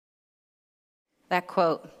that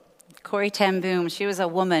quote. Corrie ten Boom, she was a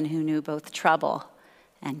woman who knew both trouble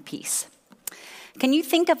and peace. Can you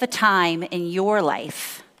think of a time in your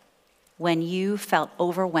life when you felt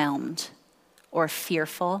overwhelmed or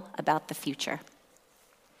fearful about the future?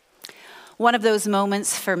 One of those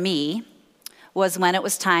moments for me was when it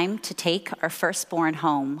was time to take our firstborn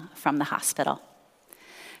home from the hospital.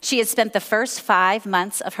 She had spent the first 5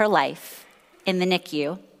 months of her life in the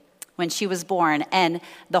NICU when she was born, and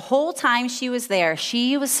the whole time she was there,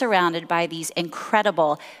 she was surrounded by these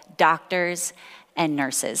incredible doctors and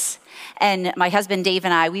nurses. And my husband Dave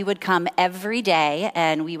and I, we would come every day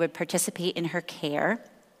and we would participate in her care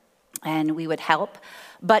and we would help,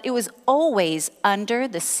 but it was always under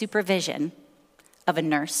the supervision of a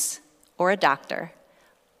nurse or a doctor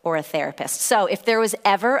or a therapist. So if there was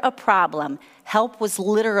ever a problem, help was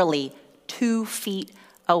literally 2 feet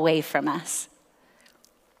away from us.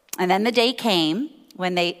 And then the day came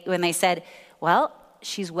when they said, well,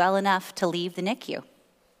 she's well enough to leave the NICU.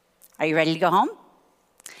 Are you ready to go home?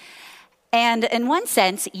 And in one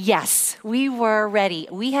sense, yes, we were ready.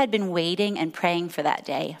 We had been waiting and praying for that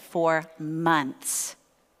day for months.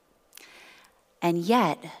 And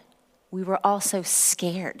yet, we were also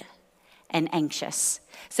scared and anxious.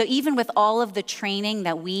 So even with all of the training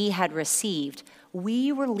that we had received,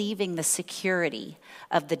 we were leaving the security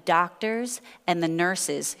of the doctors and the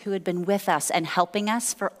nurses who had been with us and helping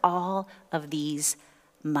us for all of these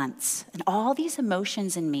months. And all these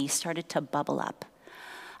emotions in me started to bubble up.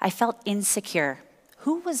 I felt insecure.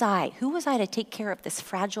 Who was I? Who was I to take care of this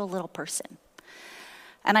fragile little person?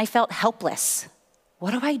 And I felt helpless.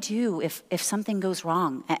 What do I do if something goes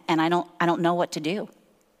wrong and I don't know what to do?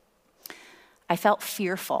 I felt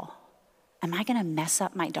fearful. Am I going to mess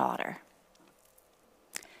up my daughter?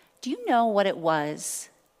 Do you know what it was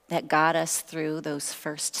that got us through those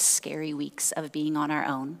first scary weeks of being on our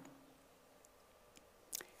own?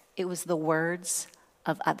 It was the words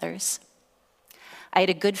of others. I had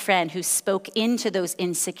a good friend who spoke into those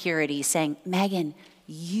insecurities saying, Megan,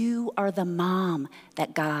 you are the mom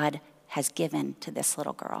that God has given to this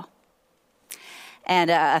little girl. And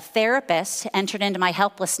a therapist entered into my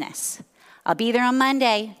helplessness. I'll be there on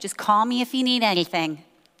Monday. Just call me if you need anything.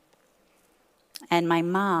 And my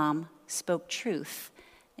mom spoke truth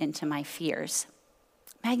into my fears.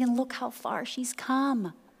 Megan, look how far she's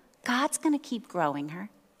come. God's going to keep growing her.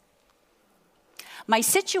 My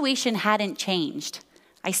situation hadn't changed.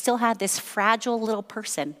 I still had this fragile little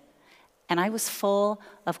person, and I was full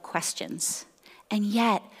of questions. And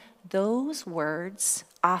yet, those words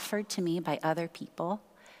offered to me by other people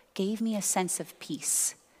gave me a sense of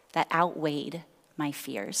peace that outweighed my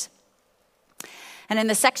fears. And in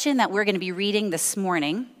the section that we're going to be reading this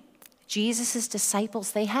morning, Jesus'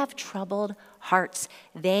 disciples, they have troubled hearts.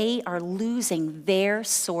 They are losing their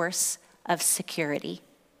source of security.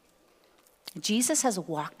 Jesus has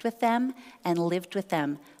walked with them and lived with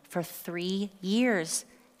them for 3 years,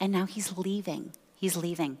 and now he's leaving. He's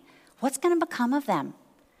leaving. What's going to become of them?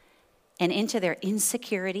 And into their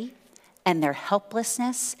insecurity and their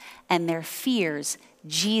helplessness and their fears,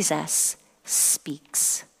 Jesus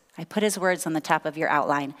speaks. I put his words on the top of your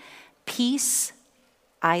outline. Peace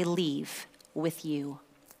I leave with you.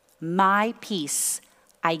 My peace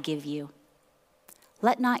I give you.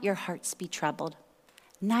 Let not your hearts be troubled,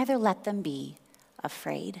 neither let them be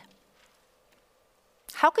afraid.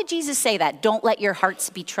 How could Jesus say that? Don't let your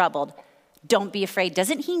hearts be troubled. Don't be afraid.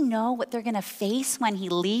 Doesn't he know what they're going to face when he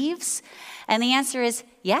leaves? And the answer is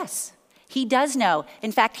yes, he does know.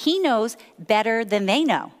 In fact, he knows better than they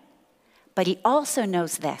know. But he also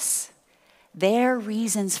knows this. Their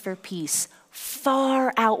reasons for peace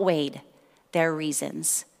far outweighed their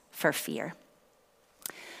reasons for fear.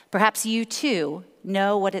 Perhaps you too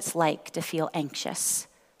know what it's like to feel anxious,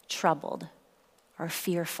 troubled, or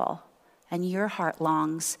fearful, and your heart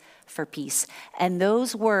longs for peace. And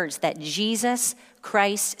those words that Jesus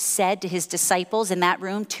Christ said to his disciples in that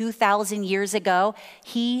room 2,000 years ago,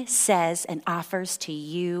 he says and offers to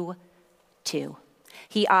you too.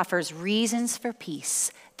 He offers reasons for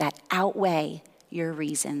peace that outweigh your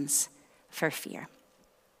reasons for fear.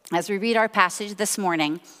 As we read our passage this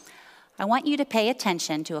morning, I want you to pay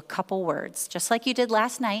attention to a couple words, just like you did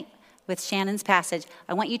last night with Shannon's passage.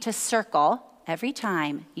 I want you to circle every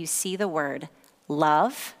time you see the word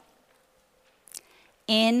love,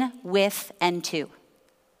 in, with, and to.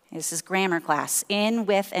 This is grammar class. In,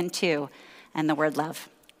 with, and to, and the word love.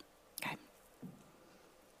 Okay.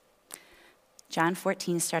 John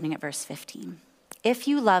 14, starting at verse 15. If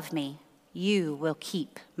you love me, you will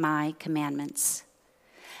keep my commandments.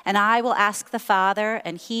 And I will ask the Father,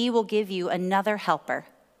 and he will give you another helper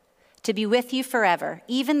to be with you forever,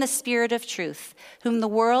 even the Spirit of truth, whom the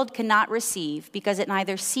world cannot receive because it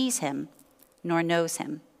neither sees him nor knows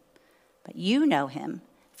him. But you know him,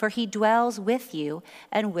 for he dwells with you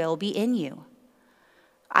and will be in you.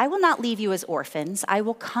 I will not leave you as orphans. I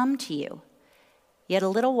will come to you. Yet a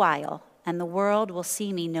little while, and the world will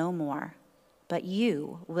see me no more, but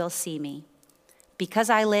you will see me. Because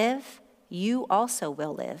I live, you also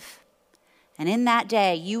will live. And in that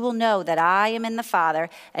day, you will know that I am in the Father,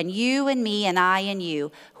 and you in me, and I in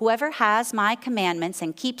you. Whoever has my commandments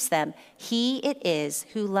and keeps them, he it is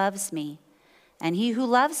who loves me. And he who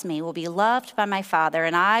loves me will be loved by my Father,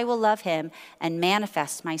 and I will love him and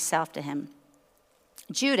manifest myself to him.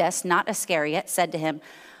 Judas, not Iscariot, said to him,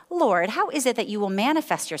 Lord, how is it that you will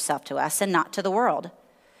manifest yourself to us and not to the world?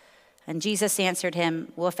 And Jesus answered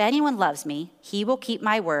him, well, if anyone loves me, he will keep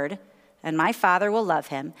my word, and my Father will love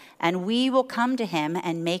him, and we will come to him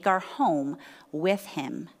and make our home with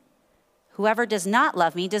him. Whoever does not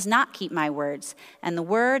love me does not keep my words, and the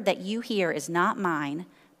word that you hear is not mine,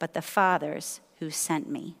 but the Father's who sent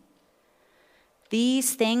me.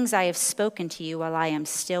 These things I have spoken to you while I am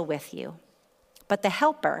still with you. But the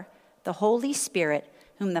Helper, the Holy Spirit,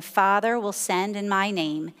 whom the Father will send in my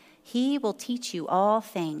name, he will teach you all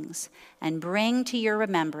things and bring to your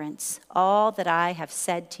remembrance all that I have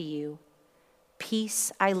said to you.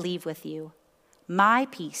 Peace I leave with you. My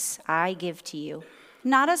peace I give to you.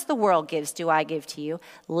 Not as the world gives do I give to you.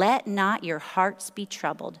 Let not your hearts be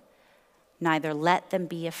troubled, neither let them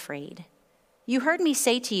be afraid. You heard me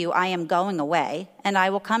say to you, I am going away, and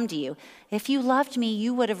I will come to you. If you loved me,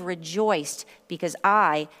 you would have rejoiced, because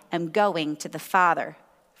I am going to the Father.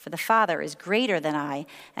 For the Father is greater than I.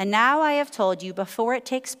 And now I have told you before it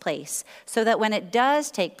takes place, so that when it does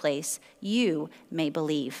take place, you may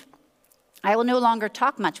believe. I will no longer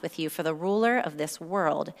talk much with you, for the ruler of this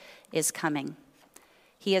world is coming.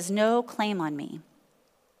 He has no claim on me,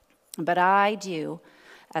 but I do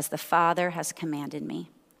as the Father has commanded me,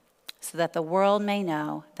 so that the world may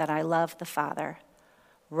know that I love the Father.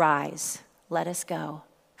 Rise, let us go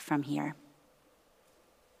from here.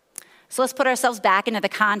 So let's put ourselves back into the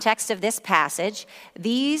context of this passage.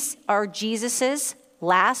 These are Jesus's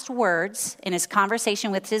last words in his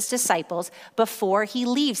conversation with his disciples before he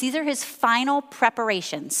leaves. These are his final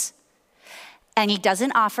preparations. And he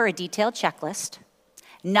doesn't offer a detailed checklist.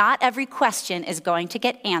 Not every question is going to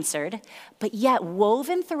get answered, but yet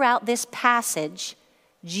woven throughout this passage,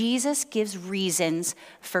 Jesus gives reasons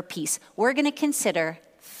for peace. We're going to consider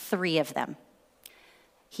 3 of them.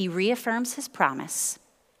 He reaffirms his promise,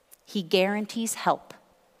 he guarantees help,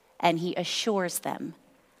 and he assures them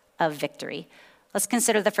of victory. Let's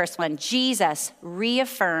consider the first one. Jesus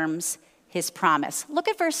reaffirms his promise. Look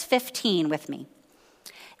at verse 15 with me.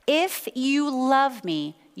 If you love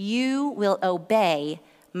me, you will obey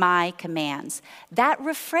my commands. That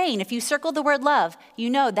refrain, if you circle the word love, you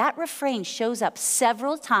know that refrain shows up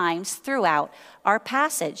several times throughout our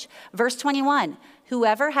passage. Verse 21,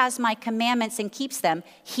 whoever has my commandments and keeps them,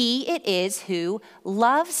 he it is who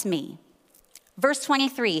loves me. Verse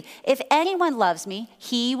 23, if anyone loves me,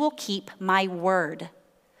 he will keep my word.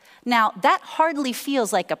 Now, that hardly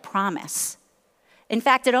feels like a promise. In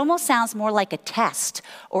fact, it almost sounds more like a test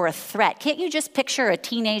or a threat. Can't you just picture a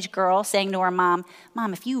teenage girl saying to her mom,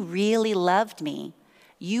 Mom, if you really loved me,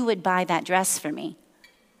 you would buy that dress for me?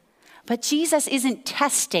 But Jesus isn't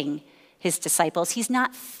testing his disciples. He's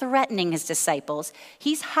not threatening his disciples.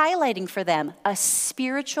 He's highlighting for them a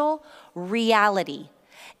spiritual reality.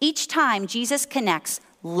 Each time Jesus connects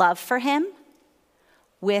love for him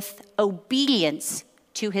with obedience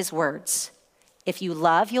to his words. If you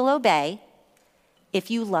love, you'll obey. If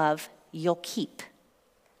you love, you'll keep.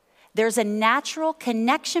 There's a natural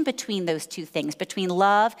connection between those two things, between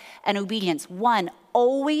love and obedience. One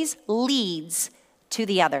always leads to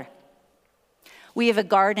the other. We have a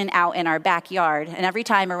garden out in our backyard, and every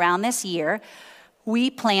time around this year, we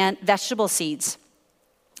plant vegetable seeds.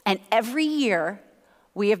 And every year,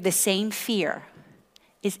 we have the same fear.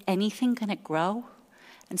 Is anything going to grow?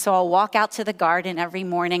 And so I'll walk out to the garden every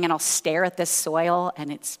morning, and I'll stare at this soil, and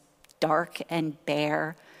it's dark and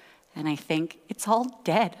bare, and I think, it's all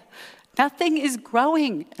dead. Nothing is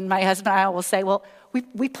growing. And my husband and I will say, well,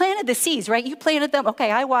 we planted the seeds, right? You planted them. Okay,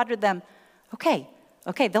 I watered them. Okay,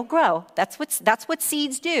 they'll grow. That's what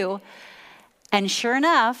seeds do. And sure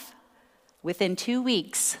enough, within 2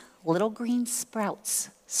 weeks, little green sprouts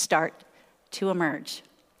start to emerge.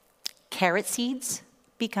 Carrot seeds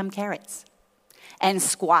become carrots. And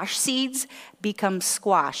squash seeds become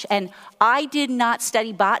squash. And I did not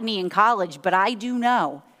study botany in college, but I do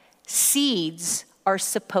know seeds are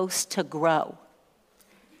supposed to grow.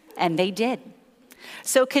 And they did.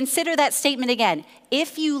 So consider that statement again.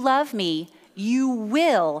 If you love me, you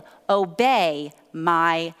will obey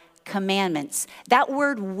my commandments. That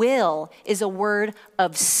word will is a word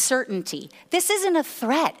of certainty. This isn't a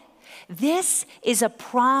threat. This is a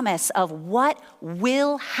promise of what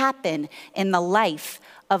will happen in the life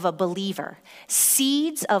of a believer.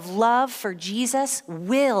 Seeds of love for Jesus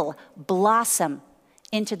will blossom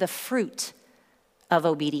into the fruit of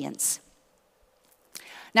obedience.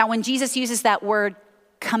 Now, when Jesus uses that word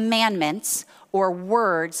commandments or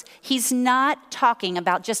words, he's not talking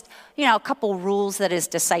about just, a couple rules that his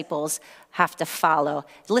disciples have to follow.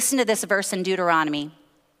 Listen to this verse in Deuteronomy.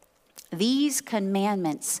 These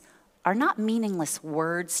commandments are not meaningless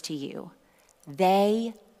words to you.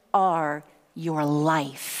 They are your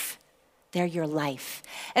life. They're your life.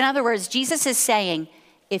 In other words, Jesus is saying,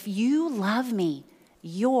 if you love me,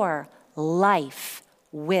 your life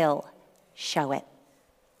will show it.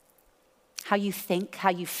 How you think, how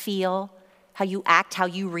you feel, how you act, how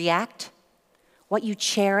you react, what you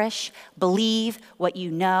cherish, believe, what you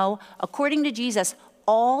know. According to Jesus,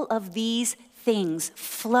 all of these things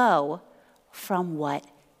flow from what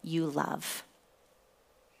you love.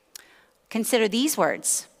 Consider these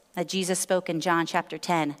words that Jesus spoke in John chapter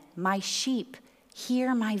 10. My sheep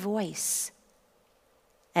hear my voice,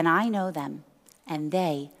 and I know them, and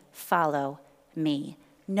they follow me.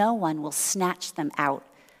 No one will snatch them out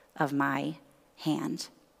of my hand.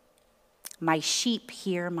 My sheep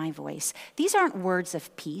hear my voice. These aren't words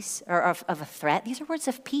of peace or of a threat. These are words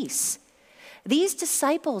of peace. These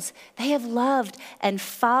disciples, they have loved and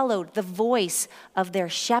followed the voice of their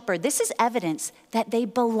shepherd. This is evidence that they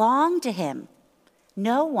belong to him.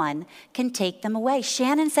 No one can take them away.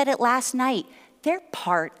 Shannon said it last night. They're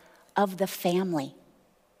part of the family.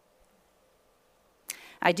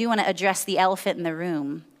 I do want to address the elephant in the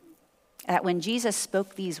room, that when Jesus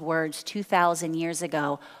spoke these words 2,000 years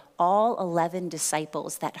ago, all 11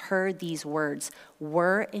 disciples that heard these words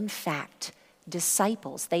were, in fact,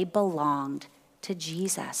 disciples. They belonged to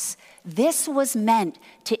Jesus. This was meant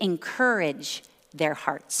to encourage their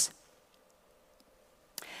hearts.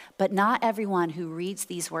 But not everyone who reads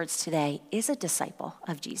these words today is a disciple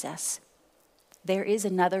of Jesus. There is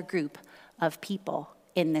another group of people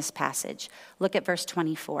in this passage. Look at verse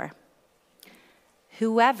 24.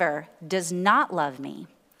 Whoever does not love me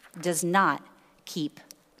does not keep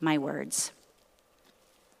my words.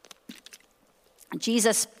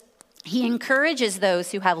 Jesus, he encourages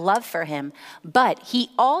those who have love for him, but he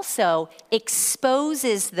also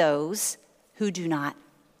exposes those who do not.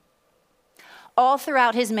 All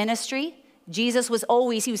throughout his ministry, Jesus was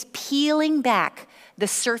peeling back the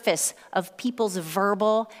surface of people's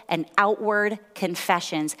verbal and outward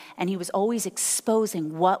confessions, and he was always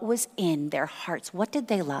exposing what was in their hearts. What did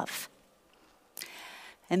they love?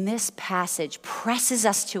 And this passage presses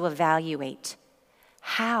us to evaluate,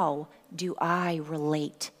 how do I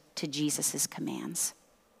relate to Jesus' commands?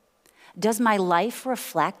 Does my life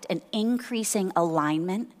reflect an increasing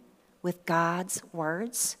alignment with God's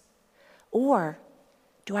words? Or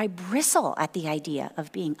do I bristle at the idea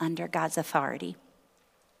of being under God's authority?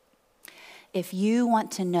 If you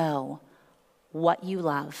want to know what you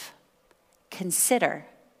love, consider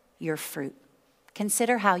your fruit.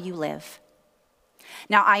 Consider how you live.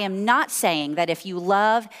 Now, I am not saying that if you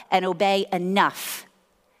love and obey enough,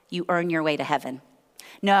 you earn your way to heaven.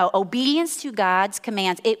 No, obedience to God's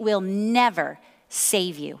commands, it will never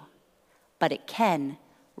save you, but it can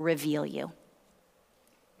reveal you.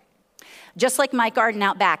 Just like my garden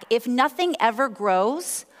out back, if nothing ever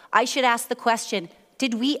grows, I should ask the question,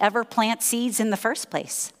 did we ever plant seeds in the first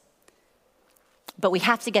place? But we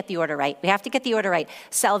have to get the order right. We have to get the order right.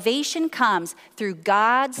 Salvation comes through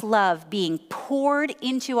God's love being poured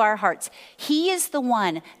into our hearts. He is the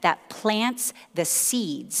one that plants the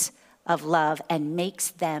seeds of love and makes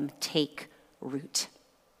them take root.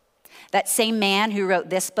 That same man who wrote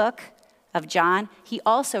this book of John, he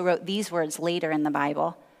also wrote these words later in the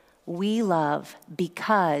Bible. We love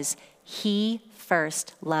because he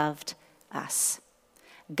first loved us.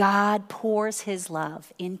 God pours his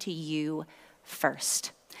love into you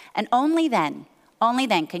first. And only then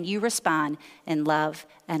can you respond in love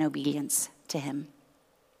and obedience to him.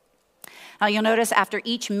 Now you'll notice after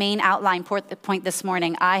each main outline point this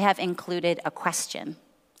morning, I have included a question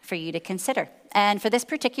for you to consider. And for this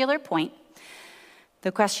particular point,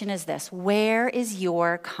 the question is this: where is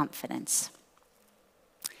your confidence?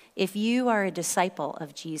 If you are a disciple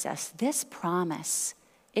of Jesus, this promise,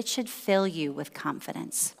 it should fill you with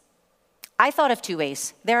confidence. I thought of two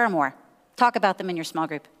ways. There are more. Talk about them in your small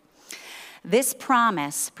group. This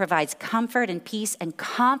promise provides comfort and peace and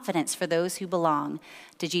confidence for those who belong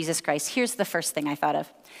to Jesus Christ. Here's the first thing I thought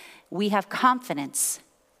of. We have confidence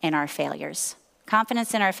in our failures.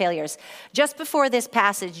 Confidence in our failures. Just before this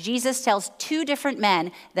passage, Jesus tells two different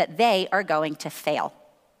men that they are going to fail.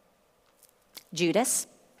 Judas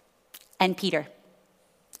and Peter.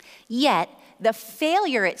 Yet, the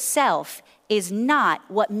failure itself is not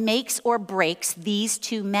what makes or breaks these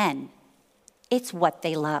two men. It's what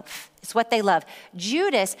they love. It's what they love.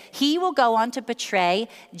 Judas, he will go on to betray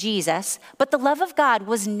Jesus, but the love of God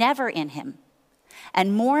was never in him.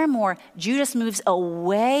 And more, Judas moves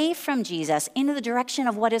away from Jesus into the direction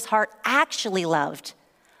of what his heart actually loved,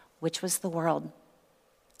 which was the world.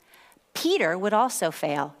 Peter would also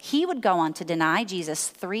fail. He would go on to deny Jesus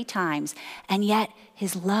 3 times, and yet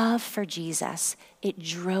his love for Jesus, it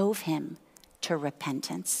drove him to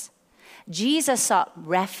repentance. Jesus sought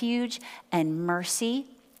refuge and mercy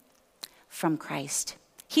from Christ.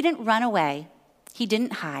 He didn't run away. He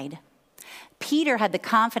didn't hide. Peter had the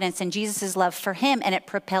confidence in Jesus' love for him, and it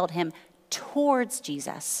propelled him towards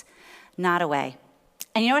Jesus, not away.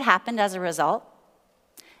 And you know what happened as a result?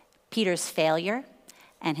 Peter's failure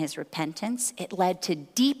and his repentance, it led to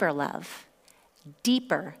deeper love,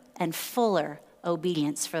 deeper and fuller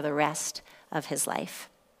obedience for the rest of his life.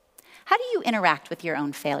 How do you interact with your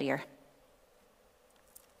own failure?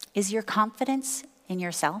 Is your confidence in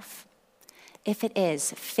yourself? If it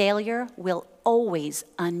is, failure will always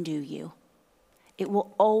undo you. It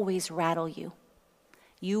will always rattle you.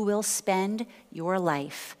 You will spend your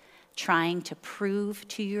life trying to prove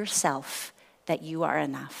to yourself that you are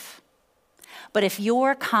enough. But if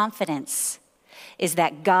your confidence is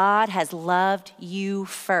that God has loved you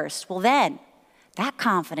first, well then, that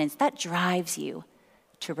confidence, that drives you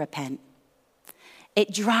to repent.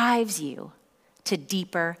 It drives you to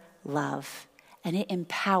deeper love, and it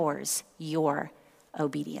empowers your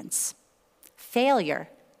obedience. Failure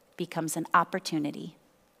becomes an opportunity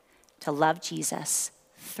to love Jesus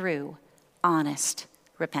through honest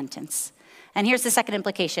repentance. And here's the second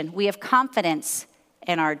implication. We have confidence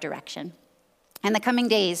in our direction. In the coming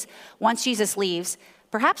days, once Jesus leaves,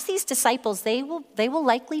 perhaps these disciples, they will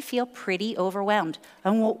likely feel pretty overwhelmed.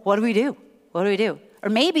 And what do we do? What do we do? Or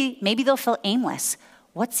maybe they'll feel aimless.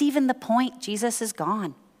 What's even the point? Jesus is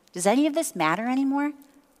gone. Does any of this matter anymore?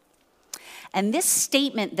 And this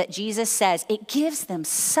statement that Jesus says, it gives them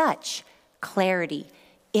such clarity.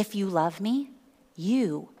 If you love me,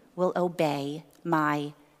 you will obey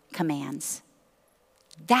my commands.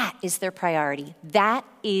 That is their priority. That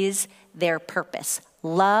is their purpose.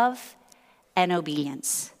 Love and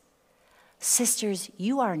obedience. Sisters,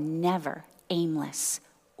 you are never aimless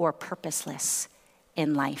or purposeless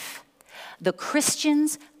in life. The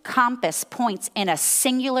Christian's compass points in a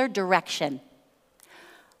singular direction.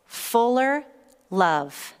 Fuller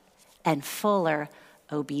love and fuller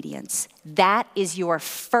obedience. That is your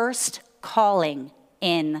first calling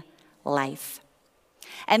in life.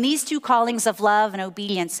 And these two callings of love and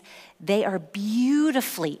obedience, they are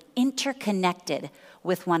beautifully interconnected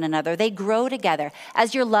with one another. They grow together.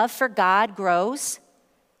 As your love for God grows,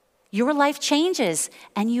 your life changes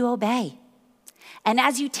and you obey. And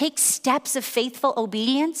as you take steps of faithful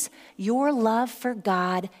obedience, your love for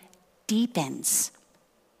God deepens.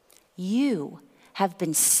 You have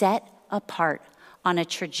been set apart on a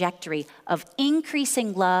trajectory of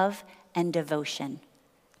increasing love and devotion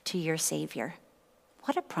to your Savior.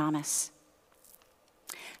 What a promise.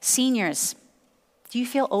 Seniors, do you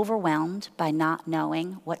feel overwhelmed by not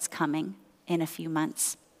knowing what's coming in a few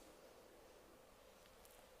months?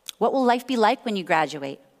 What will life be like when you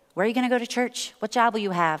graduate? Where are you going to go to church? What job will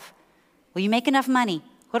you have? Will you make enough money?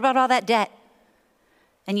 What about all that debt?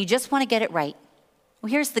 And you just want to get it right.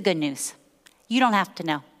 Well, here's the good news. You don't have to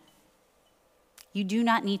know. You do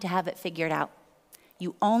not need to have it figured out.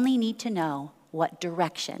 You only need to know what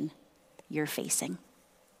direction you're facing.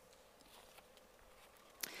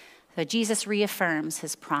 So Jesus reaffirms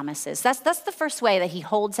his promises. That's the first way that he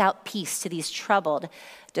holds out peace to these troubled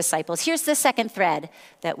disciples. Here's the second thread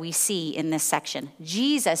that we see in this section.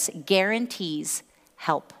 Jesus guarantees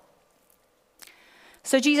help.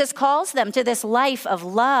 So Jesus calls them to this life of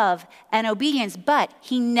love and obedience, but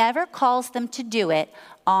he never calls them to do it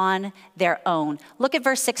on their own. Look at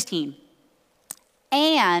verse 16.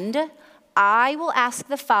 And I will ask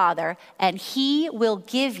the Father, and he will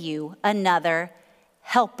give you another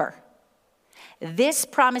helper. This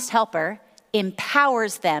promised helper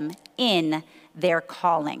empowers them in their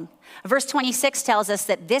calling. Verse 26 tells us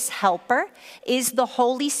that this helper is the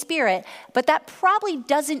Holy Spirit, but that probably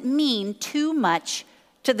doesn't mean too much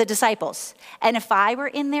to the disciples. And if I were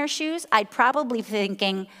in their shoes, I'd probably be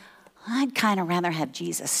thinking, I'd kind of rather have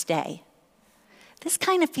Jesus stay. This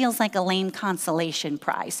kind of feels like a lame consolation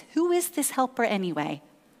prize. Who is this helper anyway?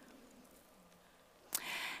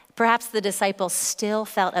 Perhaps the disciples still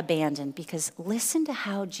felt abandoned because listen to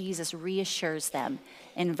how Jesus reassures them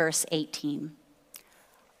in verse 18.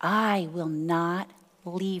 I will not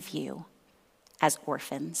leave you as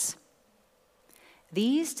orphans.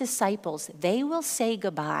 These disciples, they will say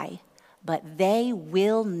goodbye, but they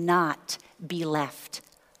will not be left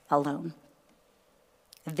alone.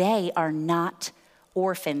 They are not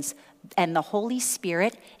orphans, and the Holy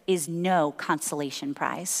Spirit is no consolation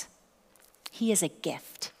prize. He is a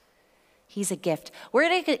gift. He's a gift. We're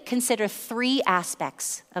going to consider 3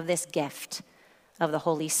 aspects of this gift of the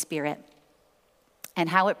Holy Spirit and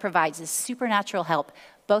how it provides this supernatural help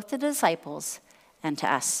both to the disciples and to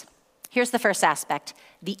us. Here's the first aspect,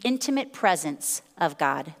 the intimate presence of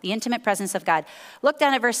God. The intimate presence of God. Look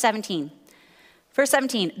down at verse 17. Verse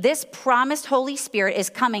 17, this promised Holy Spirit is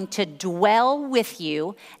coming to dwell with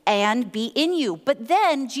you and be in you. But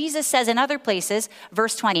then Jesus says in other places,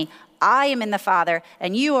 verse 20, I am in the Father,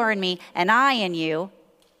 and you are in me, and I in you.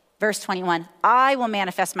 Verse 21, I will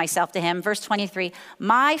manifest myself to him. Verse 23,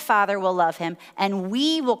 my Father will love him, and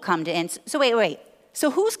we will come to him. So wait.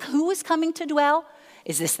 So who is coming to dwell?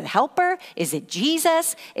 Is this the helper? Is it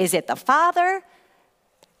Jesus? Is it the Father?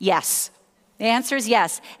 Yes. The answer is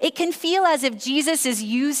yes. It can feel as if Jesus is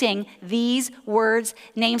using these words,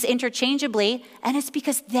 names interchangeably, and it's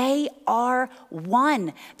because they are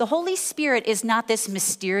one. The Holy Spirit is not this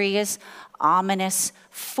mysterious, ominous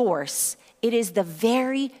force. It is the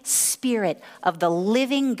very Spirit of the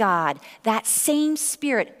living God, that same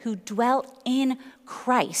Spirit who dwelt in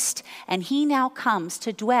Christ, and he now comes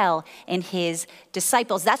to dwell in his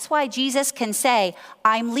disciples. That's why Jesus can say,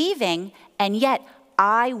 I'm leaving, and yet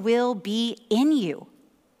I will be in you.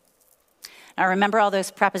 Now remember all those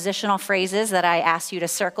prepositional phrases that I asked you to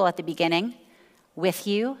circle at the beginning? With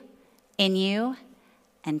you, in you,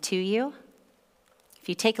 and to you. If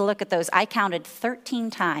you take a look at those, I counted 13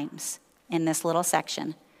 times in this little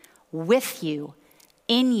section. With you,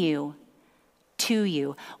 in you, to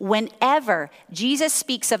you. Whenever Jesus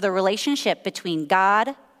speaks of the relationship between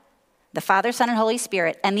God, the Father, Son, and Holy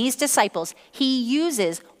Spirit, and these disciples, he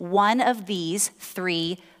uses one of these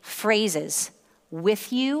 3 phrases.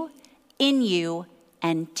 With you, in you,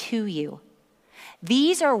 and to you.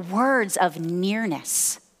 These are words of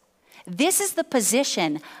nearness. This is the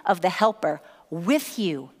position of the helper. With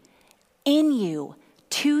you, in you,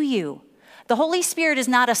 to you. The Holy Spirit is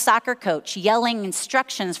not a soccer coach yelling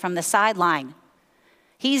instructions from the sideline.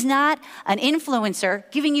 He's not an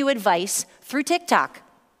influencer giving you advice through TikTok.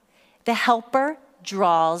 The helper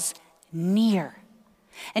draws near.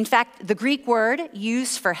 In fact, the Greek word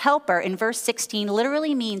used for helper in verse 16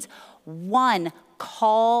 literally means one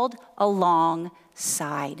called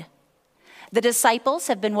alongside. The disciples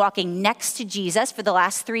have been walking next to Jesus for the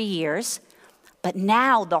last 3 years, but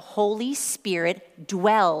now the Holy Spirit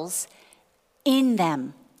dwells in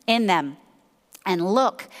them. And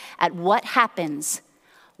look at what happens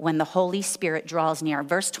when the Holy Spirit draws near.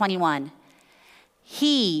 Verse 21,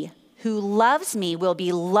 he who loves me will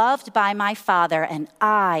be loved by my Father, and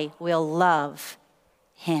I will love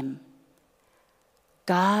him.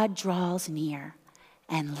 God draws near,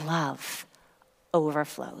 and love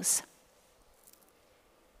overflows.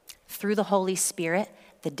 Through the Holy Spirit,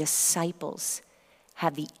 the disciples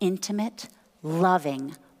have the intimate,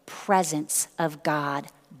 loving presence of God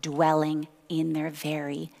dwelling in their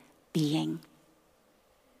very being.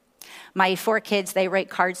 My 4 kids, they write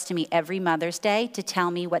cards to me every Mother's Day to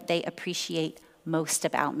tell me what they appreciate most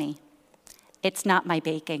about me. It's not my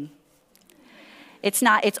baking. It's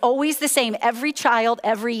always the same, every child,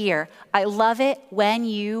 every year. I love it when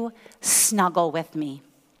you snuggle with me.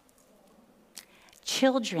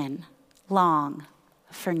 Children long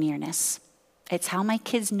for nearness. It's how my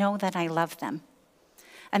kids know that I love them.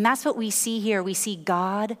 And that's what we see here. We see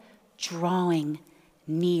God drawing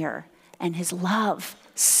near and his love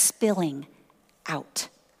spilling out.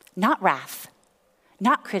 Not wrath,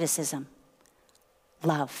 not criticism,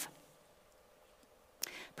 love.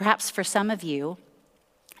 Perhaps for some of you,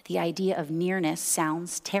 the idea of nearness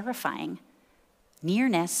sounds terrifying.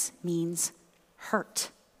 Nearness means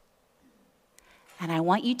hurt. And I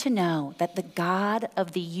want you to know that the God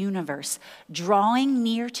of the universe drawing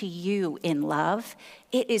near to you in love,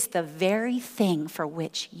 it is the very thing for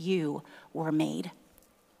which you were made.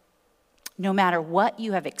 No matter what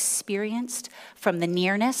you have experienced from the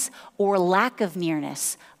nearness or lack of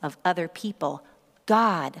nearness of other people,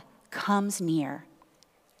 God comes near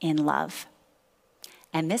in love.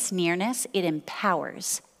 And this nearness, it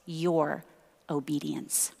empowers your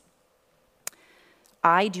obedience.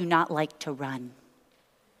 I do not like to run.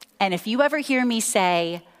 And if you ever hear me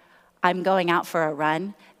say, I'm going out for a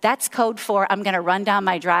run, that's code for I'm going to run down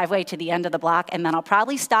my driveway to the end of the block, and then I'll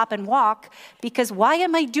probably stop and walk, because why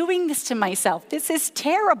am I doing this to myself? This is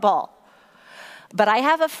terrible. But I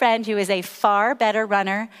have a friend who is a far better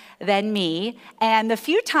runner than me, and the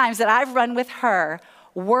few times that I've run with her,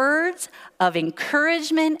 words of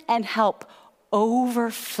encouragement and help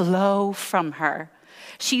overflow from her.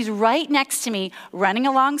 She's right next to me, running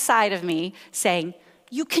alongside of me, saying,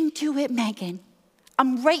 "You can do it, Megan.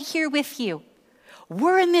 I'm right here with you.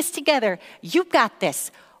 We're in this together. You've got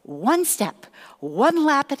this. One step, one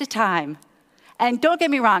lap at a time." And don't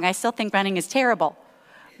get me wrong, I still think running is terrible.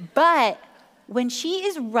 But when she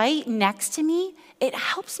is right next to me, it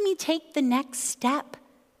helps me take the next step.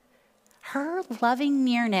 Her loving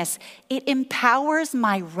nearness, it empowers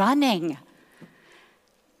my running.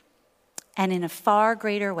 And in a far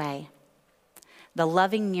greater way, the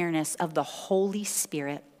loving nearness of the Holy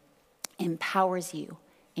Spirit empowers you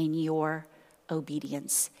in your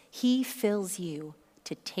obedience. He fills you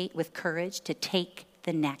to take with courage to take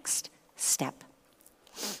the next step.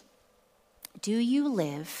 Do you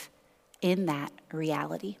live in that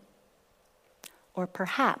reality? Or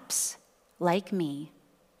perhaps, like me,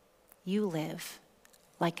 you live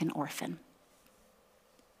like an orphan.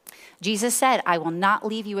 Jesus said, "I will not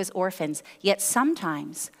leave you as orphans," yet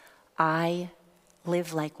sometimes I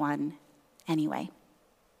live like one anyway.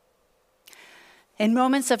 In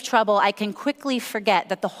moments of trouble, I can quickly forget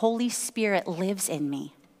that the Holy Spirit lives in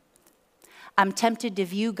me. I'm tempted to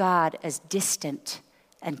view God as distant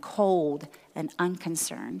and cold and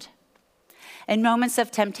unconcerned. In moments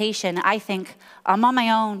of temptation, I think I'm on my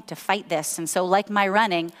own to fight this, and so like my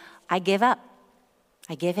running, I give up.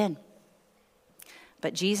 I give in.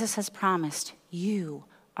 But Jesus has promised you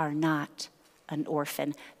are not an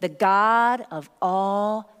orphan. The God of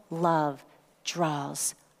all love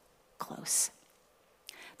draws close.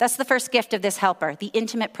 That's the first gift of this helper, the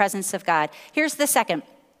intimate presence of God. Here's the second,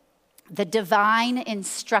 the divine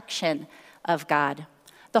instruction of God.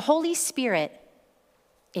 The Holy Spirit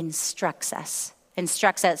instructs us.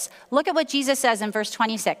 Look at what Jesus says in verse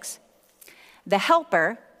 26. The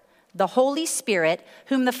helper, the Holy Spirit,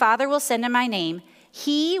 whom the Father will send in my name,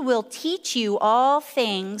 he will teach you all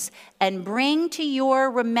things and bring to your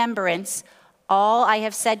remembrance all I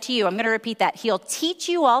have said to you. I'm going to repeat that. He'll teach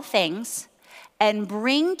you all things and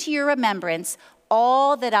bring to your remembrance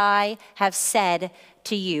all that I have said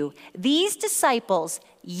to you. These disciples,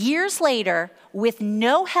 years later, with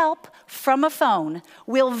no help from a phone,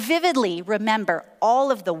 will vividly remember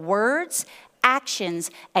all of the words, actions,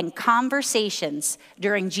 and conversations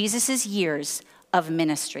during Jesus' years of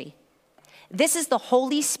ministry. This is the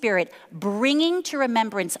Holy Spirit bringing to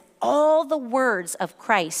remembrance all the words of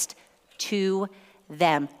Christ to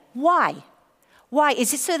them. Why? Why?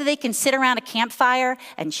 Is it so that they can sit around a campfire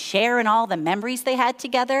and share in all the memories they had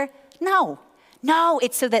together? No,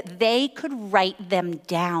 it's so that they could write them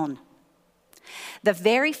down. The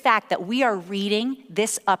very fact that we are reading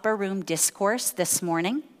this upper room discourse this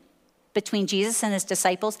morning between Jesus and his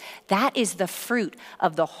disciples, that is the fruit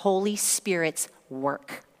of the Holy Spirit's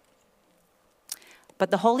work.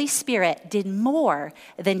 But the Holy Spirit did more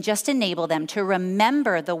than just enable them to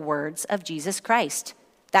remember the words of Jesus Christ.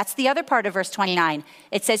 That's the other part of verse 29.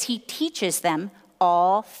 It says he teaches them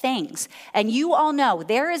all things. And you all know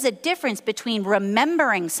there is a difference between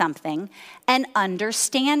remembering something and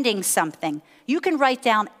understanding something. You can write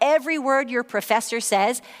down every word your professor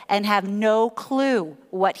says and have no clue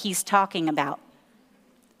what he's talking about.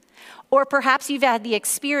 Or perhaps you've had the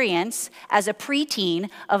experience as a preteen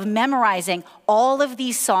of memorizing all of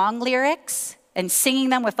these song lyrics and singing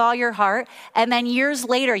them with all your heart, and then years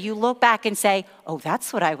later you look back and say, "Oh,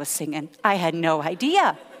 that's what I was singing. I had no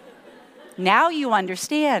idea." Now you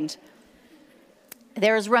understand.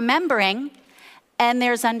 There's remembering and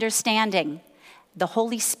there's understanding. The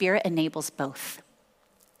Holy Spirit enables both.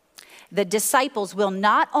 The disciples will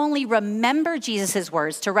not only remember Jesus'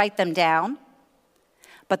 words to write them down,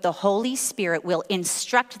 but the Holy Spirit will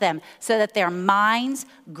instruct them so that their minds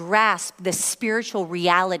grasp the spiritual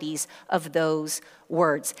realities of those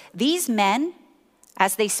words. These men,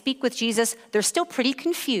 as they speak with Jesus, they're still pretty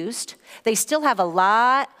confused. They still have a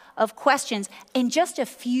lot of questions. In just a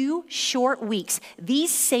few short weeks,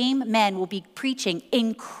 these same men will be preaching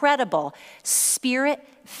incredible,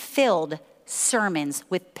 Spirit-filled sermons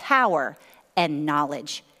with power and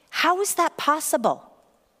knowledge. How is that possible?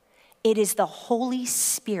 It is the Holy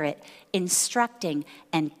Spirit instructing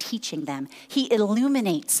and teaching them. He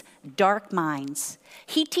illuminates dark minds.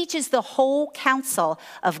 He teaches the whole counsel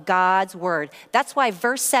of God's word. That's why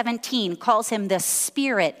verse 17 calls him the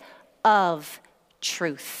Spirit of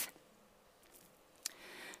truth.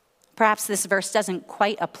 Perhaps this verse doesn't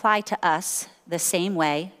quite apply to us the same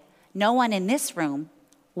way. No one in this room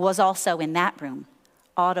was also in that room,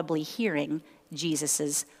 audibly hearing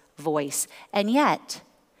Jesus' voice. And yet,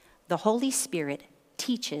 the Holy Spirit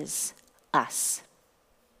teaches us.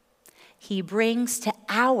 He brings to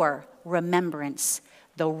our remembrance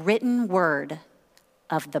the written word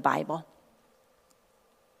of the Bible.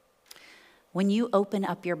 When you open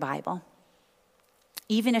up your Bible,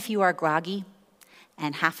 even if you are groggy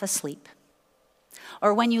and half asleep,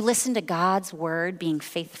 or when you listen to God's word being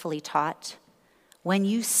faithfully taught, when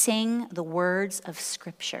you sing the words of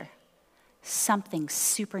Scripture, something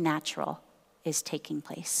supernatural is taking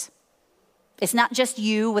place. It's not just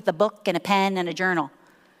you with a book and a pen and a journal.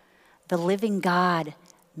 The living God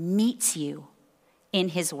meets you in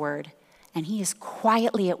his word, and he is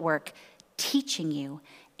quietly at work teaching you,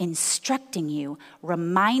 instructing you,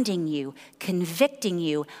 reminding you, convicting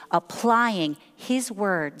you, applying his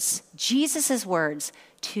words, Jesus' words,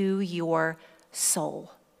 to your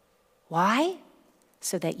soul. Why?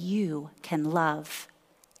 So that you can love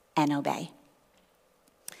and obey.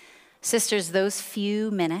 Sisters, those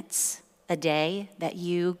few minutes a day that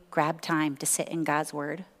you grab time to sit in God's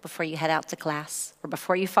word before you head out to class or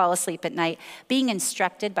before you fall asleep at night, being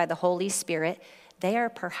instructed by the Holy Spirit, they are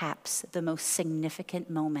perhaps the most significant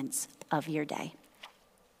moments of your day.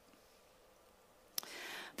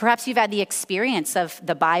 Perhaps you've had the experience of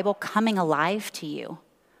the Bible coming alive to you,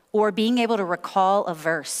 or being able to recall a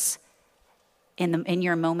verse in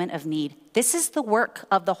your moment of need. This is the work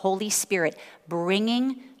of the Holy Spirit,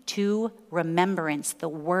 bringing to remembrance the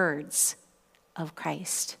words of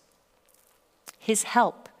Christ. His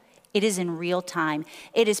help, it is in real time.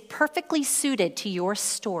 It is perfectly suited to your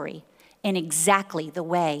story in exactly the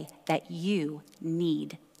way that you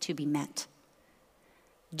need to be met.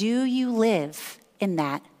 Do you live in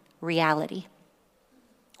that reality?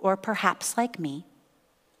 Or perhaps like me,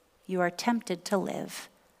 you are tempted to live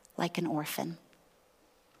like an orphan.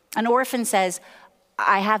 An orphan says,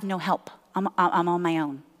 I have no help. I'm on my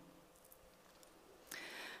own.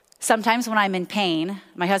 Sometimes when I'm in pain,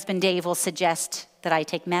 my husband Dave will suggest that I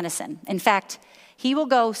take medicine. In fact, he will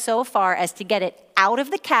go so far as to get it out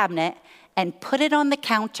of the cabinet and put it on the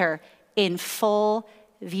counter in full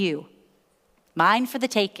view. Mine for the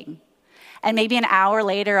taking. And maybe an hour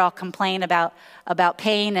later, I'll complain about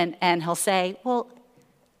pain, and he'll say, well,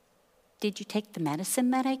 did you take the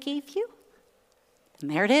medicine that I gave you?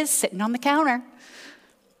 And there it is, sitting on the counter.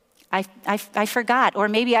 I forgot, or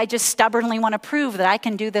maybe I just stubbornly want to prove that I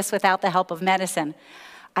can do this without the help of medicine.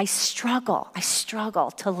 I struggle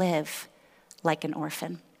to live like an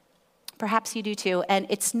orphan. Perhaps you do too, and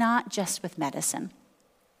it's not just with medicine.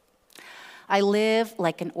 I live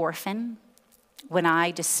like an orphan when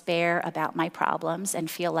I despair about my problems and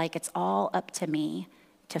feel like it's all up to me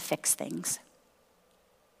to fix things.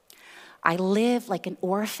 I live like an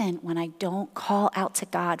orphan when I don't call out to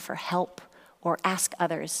God for help or ask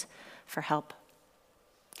others for help.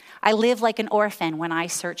 I live like an orphan when I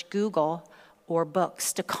search Google or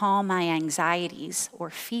books to calm my anxieties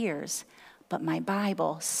or fears, but my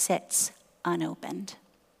Bible sits unopened.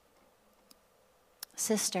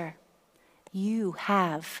 Sister, you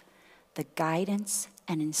have the guidance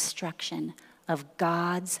and instruction of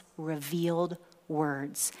God's revealed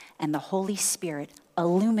words and the Holy Spirit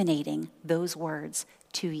illuminating those words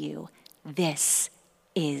to you. This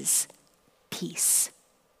is peace.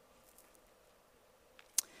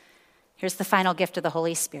 Here's the final gift of the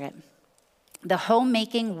Holy Spirit, the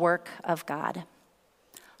homemaking work of God.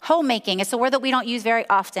 Homemaking, it's a word that we don't use very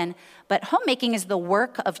often, but homemaking is the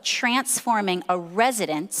work of transforming a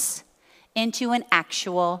residence into an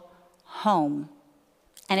actual home.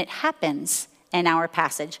 And it happens in our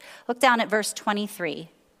passage. Look down at verse 23.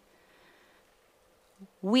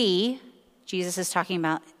 We, Jesus is talking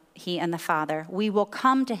about he and the Father, we will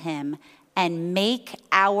come to him and make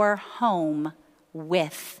our home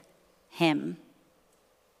with him.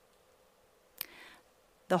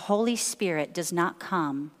 The Holy Spirit does not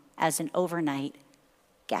come as an overnight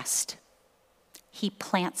guest. He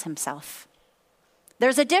plants himself.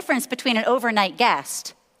 There's a difference between an overnight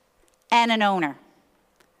guest and an owner.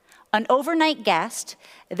 An overnight guest,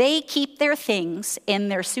 they keep their things in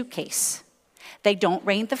their suitcase. They don't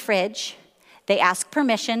raid the fridge. They ask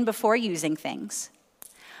permission before using things.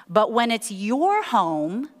 But when it's your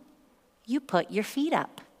home, you put your feet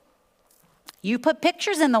up. You put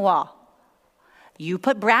pictures in the wall. You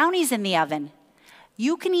put brownies in the oven.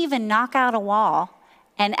 You can even knock out a wall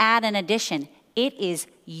and add an addition. It is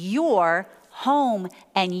your home,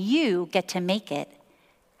 and you get to make it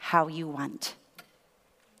how you want.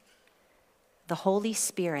 The Holy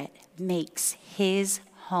Spirit makes his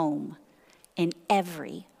home in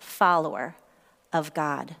every follower of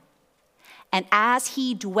God. And as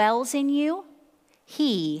he dwells in you,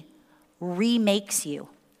 he remakes you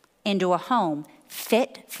into a home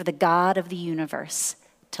fit for the God of the universe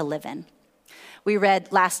to live in. We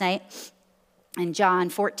read last night in John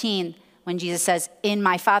 14 when Jesus says, "In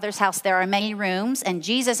my Father's house there are many rooms," and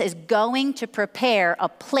Jesus is going to prepare a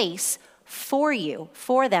place for you,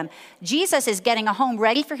 for them. Jesus is getting a home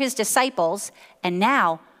ready for his disciples, and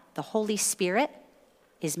now the Holy Spirit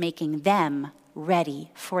is making them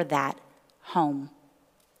ready for that home.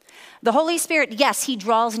 The Holy Spirit, yes, he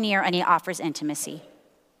draws near and he offers intimacy.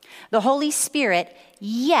 The Holy Spirit,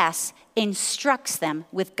 yes, instructs them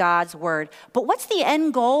with God's word. But what's the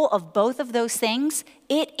end goal of both of those things?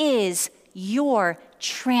 It is your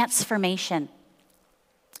transformation.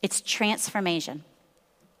 It's transformation.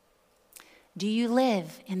 Do you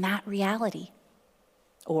live in that reality?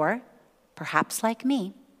 Or, perhaps like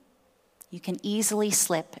me, you can easily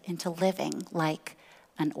slip into living like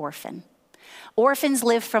an orphan. Orphans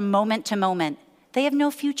live from moment to moment. They have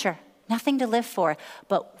no future, nothing to live for.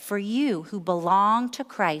 But for you who belong to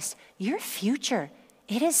Christ, your future,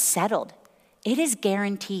 it is settled. It is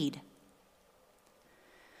guaranteed.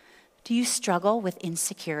 Do you struggle with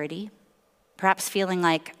insecurity? Perhaps feeling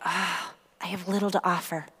like, I have little to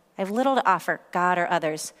offer. I have little to offer God or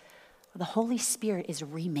others. The Holy Spirit is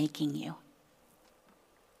remaking you.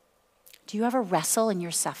 Do you ever wrestle in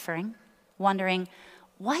your suffering, wondering,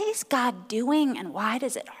 what is God doing and why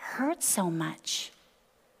does it hurt so much?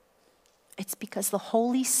 It's because the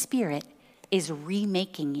Holy Spirit is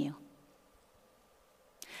remaking you.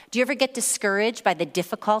 Do you ever get discouraged by the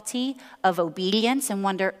difficulty of obedience and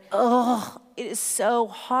wonder, it is so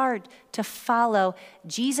hard to follow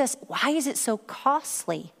Jesus. Why is it so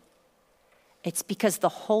costly? It's because the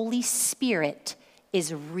Holy Spirit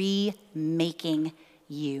is remaking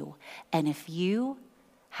you. And if you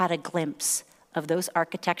had a glimpse of those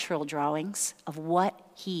architectural drawings of what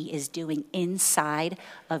he is doing inside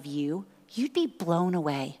of you, you'd be blown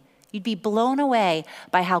away. You'd be blown away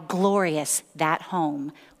by how glorious that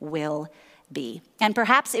home will be. And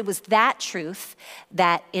perhaps it was that truth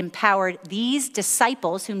that empowered these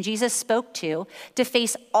disciples whom Jesus spoke to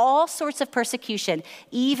face all sorts of persecution,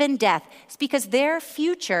 even death. It's because their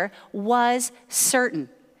future was certain.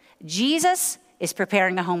 Jesus is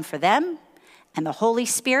preparing a home for them, and the Holy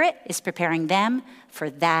Spirit is preparing them for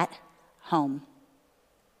that home.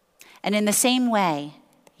 And in the same way,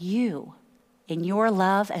 you, in your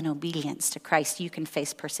love and obedience to Christ, you can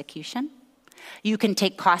face persecution. You can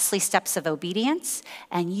take costly steps of obedience,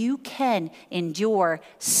 and you can endure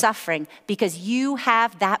suffering because you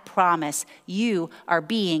have that promise. You are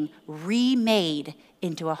being remade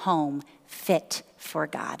into a home fit for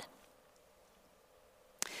God.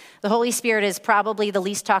 The Holy Spirit is probably the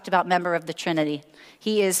least talked about member of the Trinity.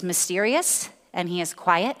 He is mysterious and he is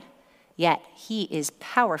quiet, yet he is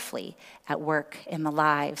powerfully at work in the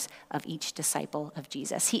lives of each disciple of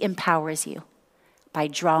Jesus. He empowers you by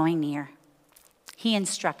drawing near. He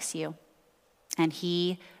instructs you and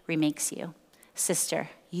he remakes you.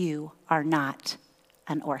 Sister, you are not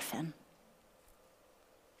an orphan.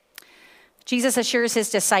 Jesus assures his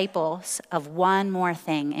disciples of one more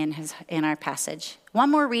thing in our passage. One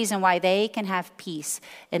more reason why they can have peace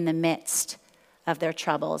in the midst of their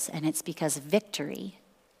troubles, and it's because victory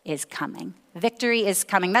is coming. Victory is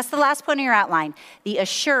coming. That's the last point of your outline, the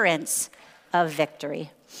assurance of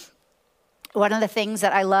victory. One of the things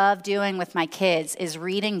that I love doing with my kids is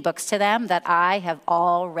reading books to them that I have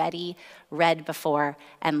already read before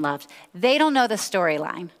and loved. They don't know the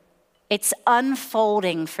storyline. It's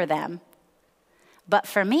unfolding for them. But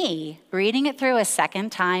for me, reading it through a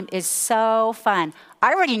second time is so fun.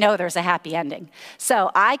 I already know there's a happy ending.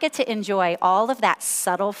 So I get to enjoy all of that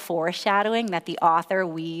subtle foreshadowing that the author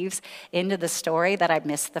weaves into the story that I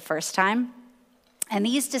missed the first time. And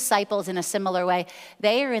these disciples, in a similar way,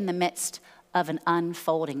 they are in the midst of an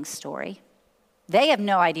unfolding story. They have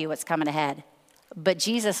no idea what's coming ahead, but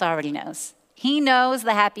Jesus already knows. He knows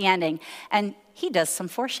the happy ending, and he does some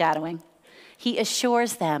foreshadowing. He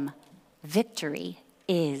assures them victory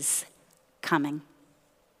is coming.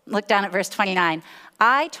 Look down at verse 29.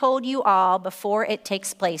 I told you all before it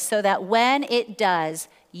takes place, so that when it does,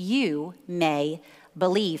 you may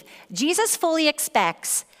believe. Jesus fully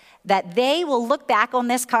expects that they will look back on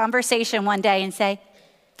this conversation one day and say,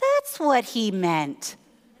 that's what he meant.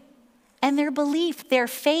 And their belief, their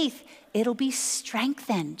faith it'll be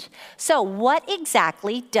strengthened. So what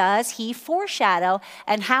exactly does he foreshadow,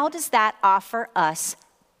 and how does that offer us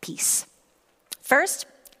peace? First,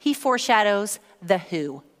 he foreshadows the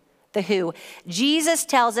who. The who. Jesus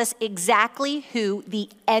tells us exactly who the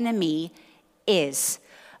enemy is.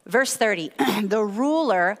 Verse 30, the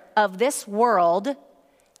ruler of this world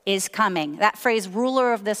is coming. That phrase,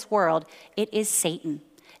 ruler of this world, it is Satan.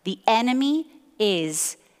 The enemy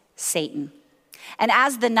is Satan. And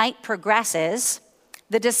as the night progresses,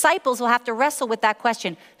 the disciples will have to wrestle with that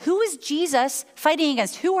question. Who is Jesus fighting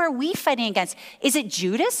against? Who are we fighting against? Is it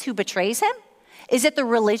Judas who betrays him? Is it the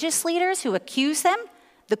religious leaders who accuse him?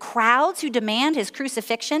 The crowds who demand his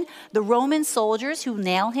crucifixion? The Roman soldiers who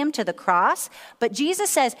nail him to the cross? But Jesus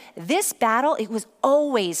says this battle, it was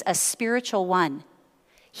always a spiritual one.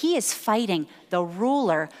 He is fighting the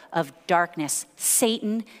ruler of darkness,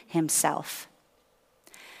 Satan himself.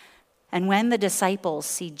 And when the disciples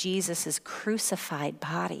see Jesus' crucified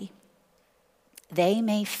body, they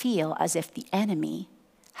may feel as if the enemy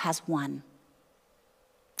has won.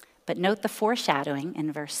 But note the foreshadowing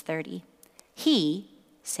in verse 30. He,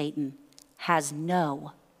 Satan, has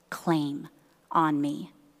no claim on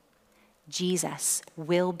me. Jesus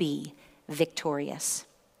will be victorious.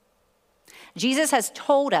 Jesus has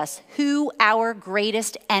told us who our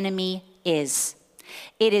greatest enemy is.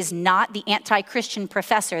 It is not the anti-Christian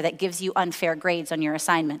professor that gives you unfair grades on your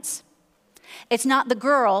assignments. It's not the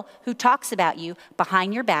girl who talks about you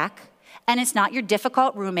behind your back, and it's not your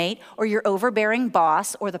difficult roommate or your overbearing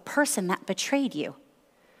boss or the person that betrayed you.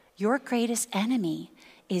 Your greatest enemy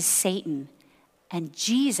is Satan, and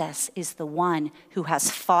Jesus is the one who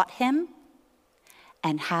has fought him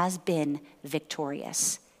and has been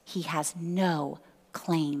victorious. He has no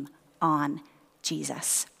claim on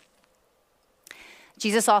Jesus.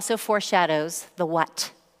 Jesus also foreshadows the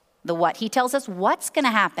what. The what. He tells us what's going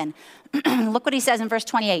to happen. Look what he says in verse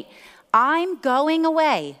 28. I'm going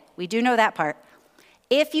away. We do know that part.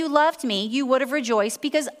 If you loved me, you would have rejoiced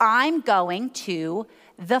because I'm going to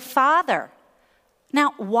the Father.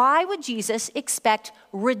 Now, why would Jesus expect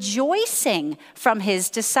rejoicing from his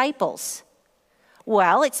disciples?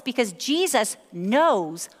 Well, it's because Jesus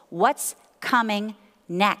knows what's coming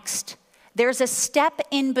next. There's a step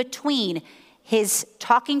in between his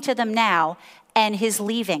talking to them now and his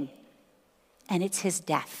leaving, and it's his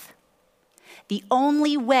death. The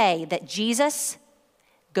only way that Jesus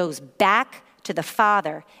goes back to the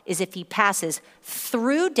Father is if he passes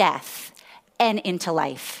through death and into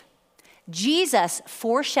life. Jesus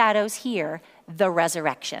foreshadows here the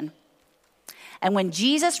resurrection. And when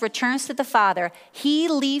Jesus returns to the Father, he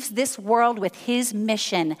leaves this world with his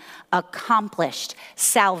mission accomplished.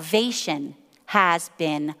 Salvation has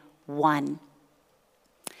been won.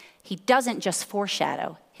 He doesn't just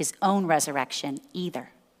foreshadow his own resurrection either.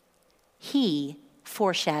 He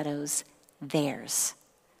foreshadows theirs.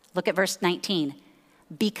 Look at verse 19.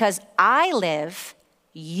 Because I live,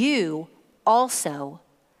 you also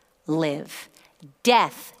live.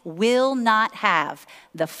 Death will not have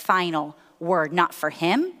the final word, not for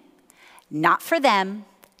him, not for them,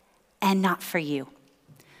 and not for you.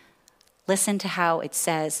 Listen to how it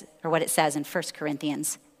says, or what it says in 1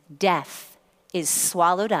 Corinthians. Death is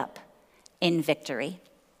swallowed up in victory.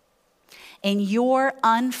 In your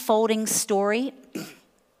unfolding story,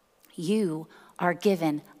 you are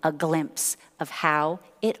given a glimpse of how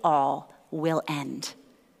it all will end.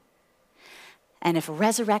 And if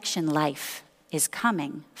resurrection life is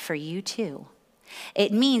coming for you too,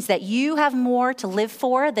 it means that you have more to live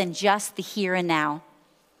for than just the here and now.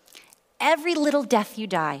 Every little death you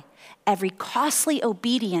die, every costly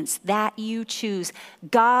obedience that you choose,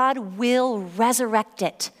 God will resurrect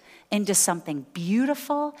it into something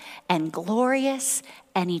beautiful and glorious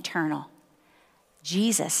and eternal.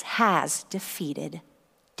 Jesus has defeated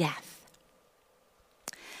death.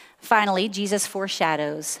 Finally, Jesus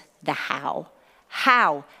foreshadows the how.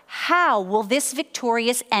 How will this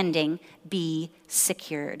victorious ending be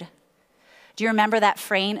secured? Do you remember that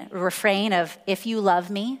refrain of, if you love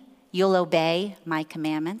me, you'll obey my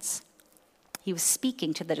commandments? He was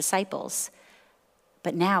speaking to the disciples,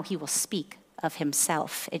 but now he will speak of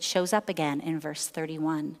himself. It shows up again in verse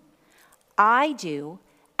 31. I do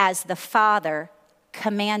as the Father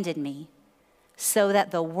commanded me, so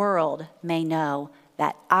that the world may know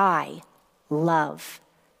that I love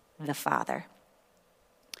the Father.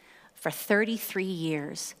 For 33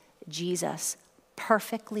 years, Jesus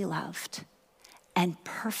perfectly loved and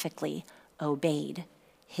perfectly obeyed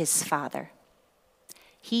his Father.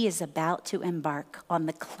 He is about to embark on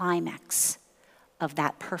the climax of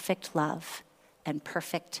that perfect love and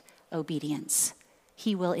perfect obedience.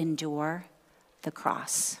 He will endure the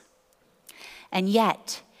cross. And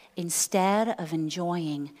yet, instead of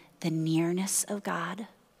enjoying the nearness of God,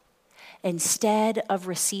 instead of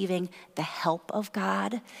receiving the help of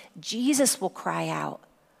God, Jesus will cry out,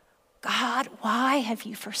 God, why have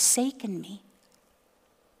you forsaken me?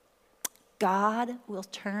 God will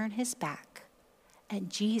turn his back, and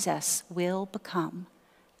Jesus will become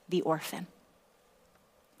the orphan,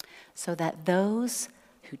 so that those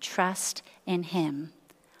who trust in him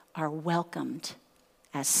are welcomed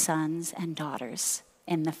as sons and daughters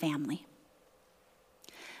in the family.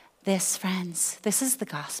 This, friends, this is the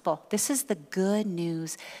gospel. This is the good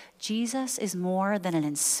news. Jesus is more than an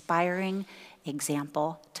inspiring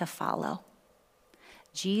example to follow.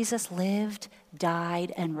 Jesus lived,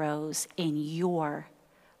 died, and rose in your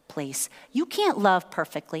place. You can't love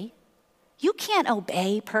perfectly. You can't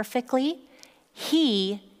obey perfectly.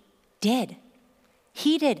 He did.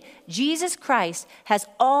 He did. Jesus Christ has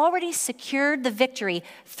already secured the victory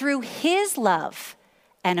through his love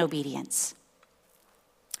and obedience.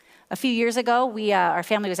 A few years ago, our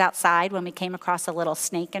family was outside when we came across a little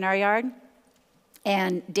snake in our yard.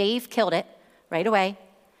 And Dave killed it right away.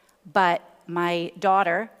 But my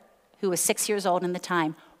daughter, who was 6 years old in the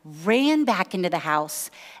time, ran back into the house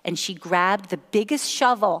and she grabbed the biggest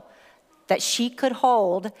shovel that she could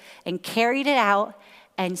hold and carried it out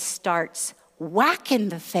and starts whacking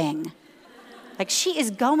the thing. Like she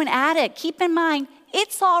is going at it. Keep in mind,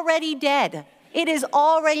 it's already dead. It is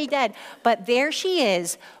already dead. But there she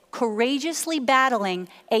is, courageously battling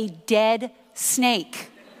a dead snake.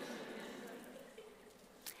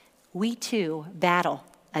 We too battle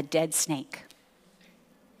a dead snake.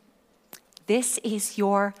 This is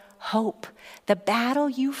your hope. The battle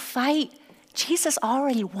you fight, Jesus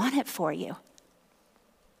already won it for you.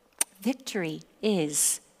 Victory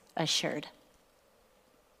is assured.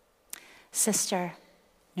 Sister,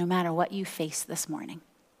 no matter what you face this morning,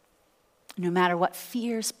 no matter what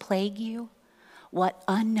fears plague you, what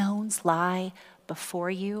unknowns lie before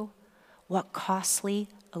you, what costly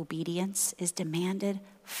obedience is demanded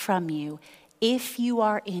from you, if you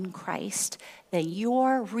are in Christ, then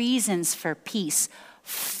your reasons for peace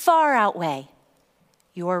far outweigh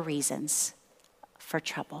your reasons for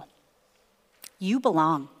trouble. You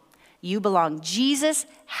belong. You belong. Jesus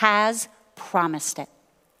has promised it.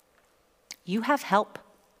 You have help.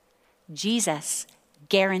 Jesus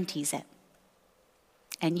guarantees it.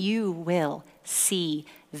 And you will see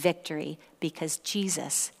victory because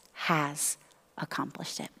Jesus has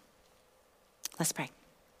accomplished it. Let's pray.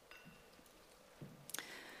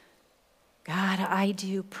 God, I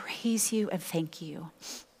do praise you and thank you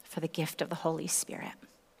for the gift of the Holy Spirit.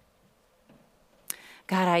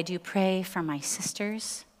 God, I do pray for my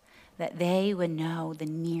sisters that they would know the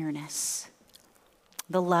nearness,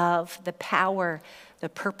 the love, the power, the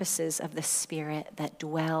purposes of the Spirit that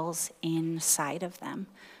dwells inside of them.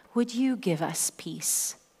 Would you give us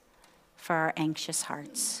peace for our anxious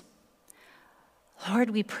hearts? Lord,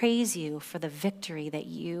 we praise you for the victory that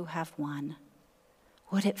you have won.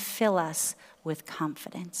 Would it fill us with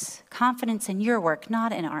confidence in your work,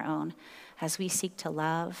 not in our own, as we seek to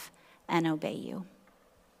love and obey you.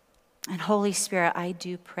 And Holy Spirit, I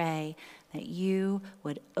do pray that you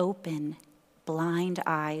would open blind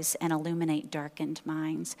eyes and illuminate darkened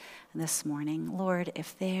minds this morning. Lord,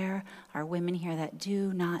 if there are women here that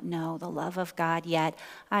do not know the love of God yet,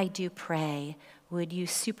 I do pray, would you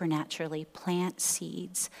supernaturally plant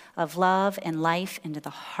seeds of love and life into the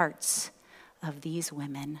hearts of these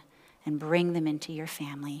women and bring them into your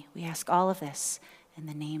family. We ask all of this in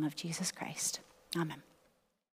the name of Jesus Christ. Amen.